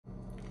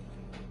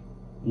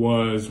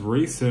was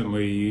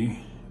recently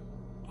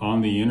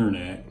on the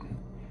internet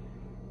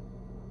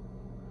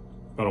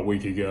about a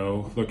week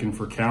ago looking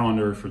for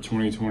calendar for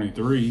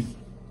 2023,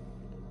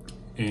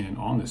 and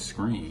on the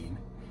screen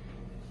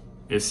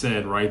it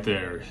said right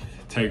there,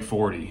 take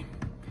 40%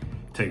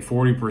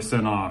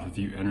 off if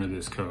you enter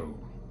this code.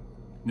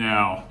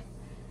 Now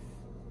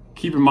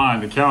keep in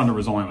mind the calendar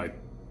was only like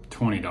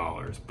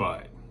 $20,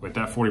 but with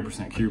that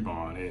 40%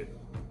 coupon it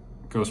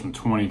goes from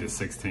 20 to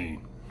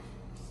 16.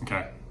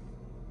 Okay,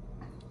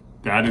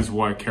 that is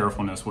what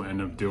Carefulness will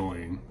end up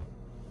doing.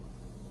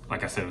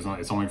 Like I said,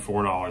 it's only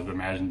 $4, but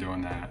imagine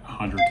doing that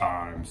 100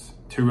 times,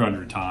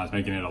 200 times,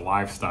 making it a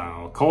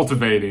lifestyle,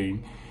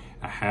 cultivating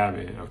a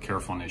habit of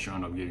carefulness. You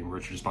end up getting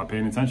richer just by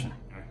paying attention.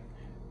 Okay?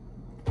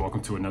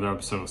 Welcome to another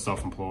episode of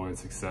Self-Employed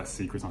Success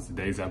Secrets. On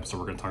today's episode,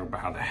 we're going to talk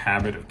about how the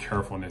habit of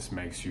carefulness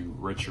makes you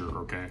richer,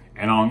 okay?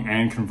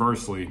 And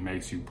conversely,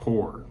 makes you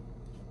poor.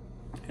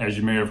 As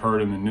you may have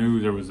heard in the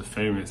news, there was a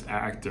famous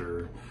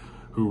actor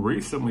who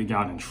recently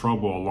got in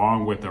trouble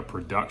along with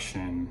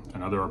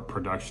another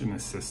production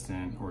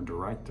assistant or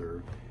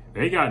director.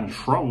 They got in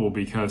trouble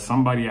because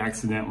somebody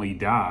accidentally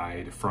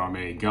died from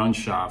a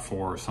gunshot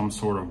for some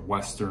sort of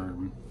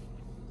Western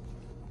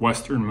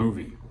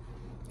movie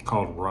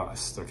called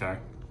Rust, okay?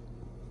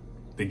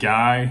 The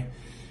guy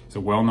is a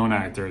well-known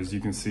actor, as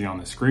you can see on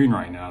the screen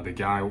right now. The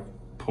guy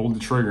pulled the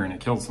trigger and it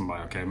killed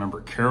somebody, okay?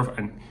 Remember,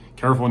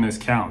 carefulness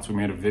counts. We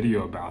made a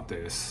video about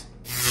this.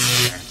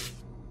 Okay?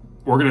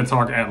 We're going to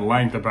talk at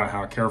length about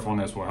how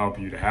carefulness will help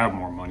you to have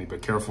more money,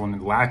 but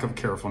lack of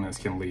carefulness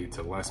can lead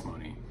to less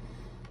money.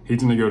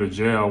 He's going to go to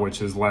jail,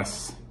 which is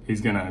less. He's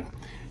going to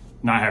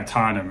not have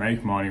time to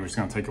make money, which is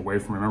going to take away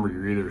from. Remember,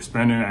 you're either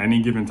spending at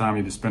any given time,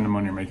 you're either spending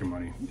money or making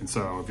money. And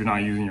so if you're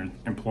not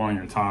employing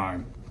your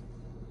time,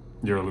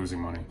 you're losing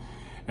money.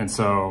 And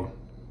so,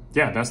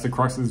 yeah, that's the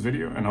crux of this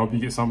video, and I hope you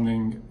get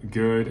something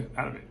good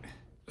out of it.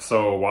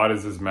 So why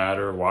does this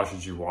matter? Why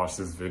should you watch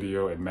this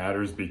video? It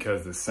matters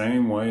because the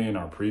same way in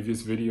our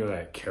previous video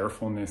that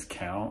carefulness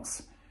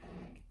counts,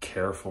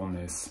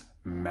 carefulness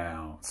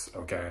mounts,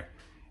 okay?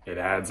 It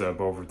adds up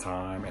over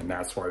time, and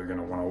that's why you're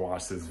gonna wanna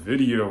watch this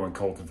video and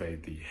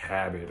cultivate the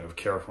habit of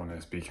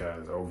carefulness,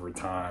 because over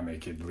time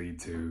it could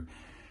lead to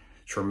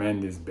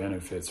tremendous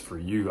benefits for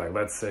you. Like,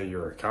 let's say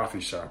you're a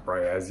coffee shop,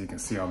 right? As you can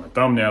see on the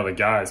thumbnail, the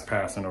guy's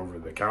passing over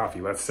the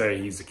coffee. Let's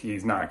say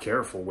he's not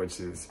careful, which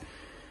is,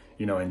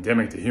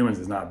 endemic to humans,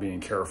 is not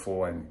being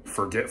careful, and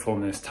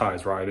forgetfulness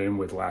ties right in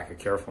with lack of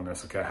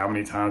carefulness, okay? How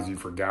many times you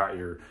forgot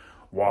your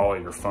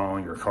wallet, your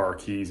phone, your car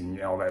keys, and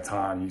all that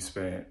time you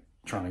spent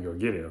trying to go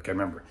get it, okay?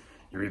 Remember,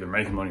 you're either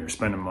making money or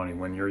spending money.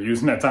 When you're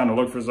using that time to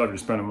look for stuff, you're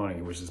spending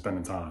money, which is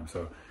spending time.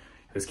 So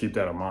just keep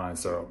that in mind.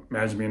 So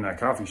imagine being in that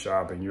coffee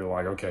shop and you're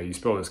like, okay, you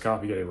spill this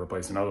coffee, you gotta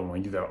replace another one.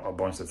 You do that a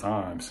bunch of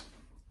times,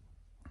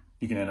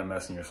 you can end up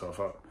messing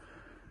yourself up.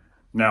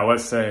 Now,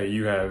 let's say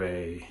you have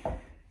a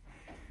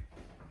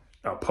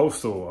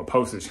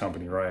postage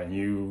company, right? And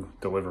you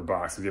deliver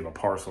boxes, you have a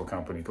parcel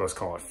company, let's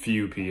call it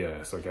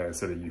UPS, okay,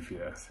 instead of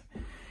UPS.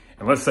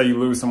 And let's say you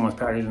lose someone's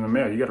package in the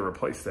mail, you got to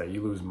replace that.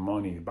 You lose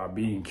money. By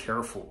being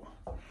careful,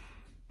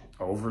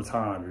 over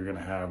time, you're going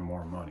to have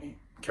more money.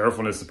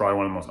 Carefulness is probably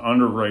one of the most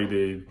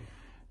underrated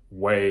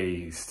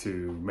ways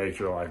to make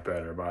your life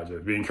better, by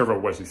just being careful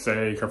what you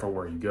say, careful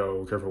where you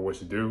go, careful what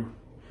you do.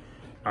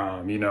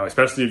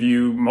 Especially if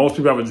most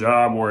people have a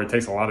job where it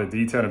takes a lot of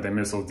detail. If they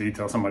miss those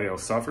details, somebody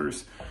else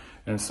suffers.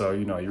 And so,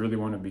 you really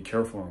want to be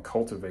careful and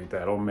cultivate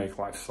that. It'll make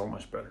life so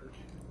much better.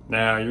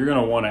 Now, you're going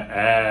to want to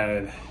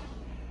add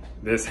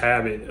this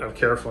habit of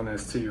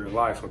carefulness to your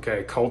life,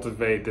 okay?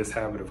 Cultivate this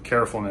habit of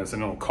carefulness,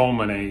 and it'll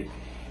culminate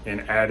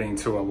in adding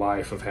to a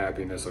life of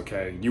happiness,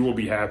 okay? You will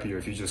be happier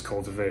if you just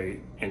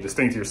cultivate and just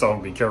think to yourself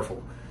and be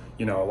careful.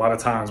 A lot of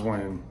times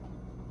when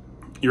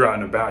you're out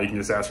and about, you can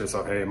just ask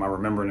yourself, hey, am I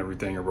remembering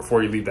everything? Or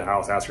before you leave the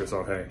house, ask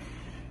yourself, hey,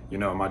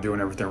 am I doing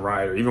everything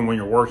right? Or even when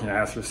you're working,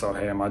 ask yourself,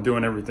 hey, am I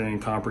doing everything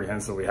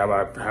comprehensively?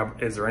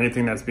 Is there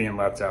anything that's being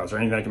left out? Is there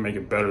anything that can make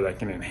it better, that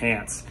can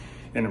enhance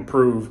and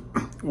improve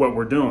what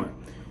we're doing?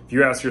 If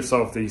you ask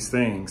yourself these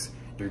things,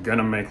 you're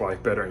gonna make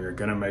life better, and you're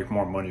gonna make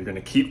more money. You're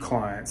gonna keep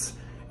clients.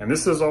 And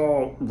this is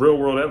all real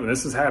world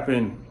evidence. This has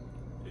happened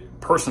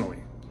personally,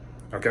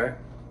 okay?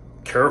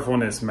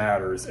 Carefulness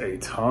matters a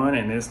ton,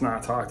 and it's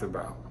not talked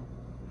about.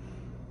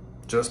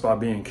 Just by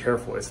being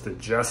careful, it's the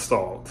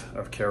gestalt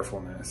of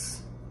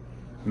carefulness.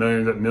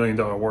 Million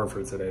dollar word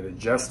for today. The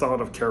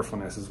gestalt of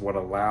carefulness is what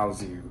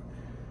allows you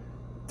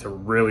to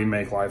really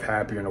make life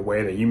happier in a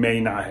way that you may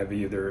not have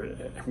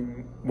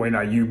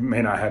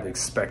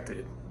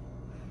expected.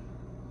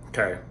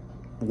 Okay.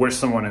 Wish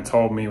someone had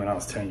told me when I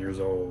was 10 years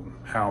old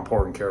how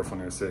important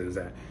carefulness is,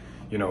 that,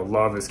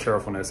 love is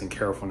carefulness and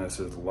carefulness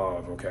is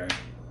love, okay?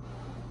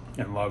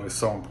 And love is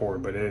so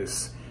important, but it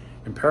is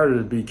imperative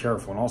to be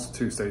careful, and also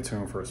to stay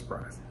tuned for a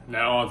surprise.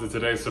 Now on to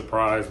today's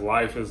surprise.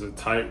 Life is a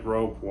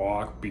tightrope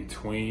walk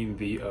between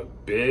the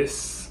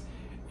abyss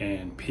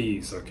and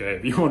peace, okay?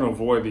 If you want to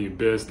avoid the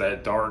abyss,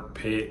 that dark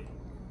pit,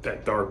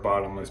 that dark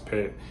bottomless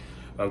pit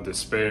of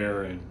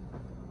despair and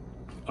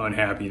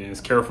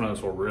unhappiness,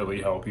 carefulness will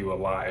really help you a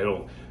lot.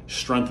 It'll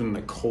strengthen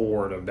the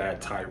cord of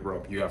that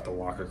tightrope you have to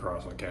walk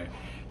across, okay?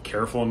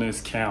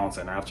 Carefulness counts,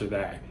 and after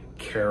that,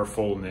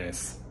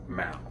 carefulness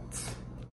mounts.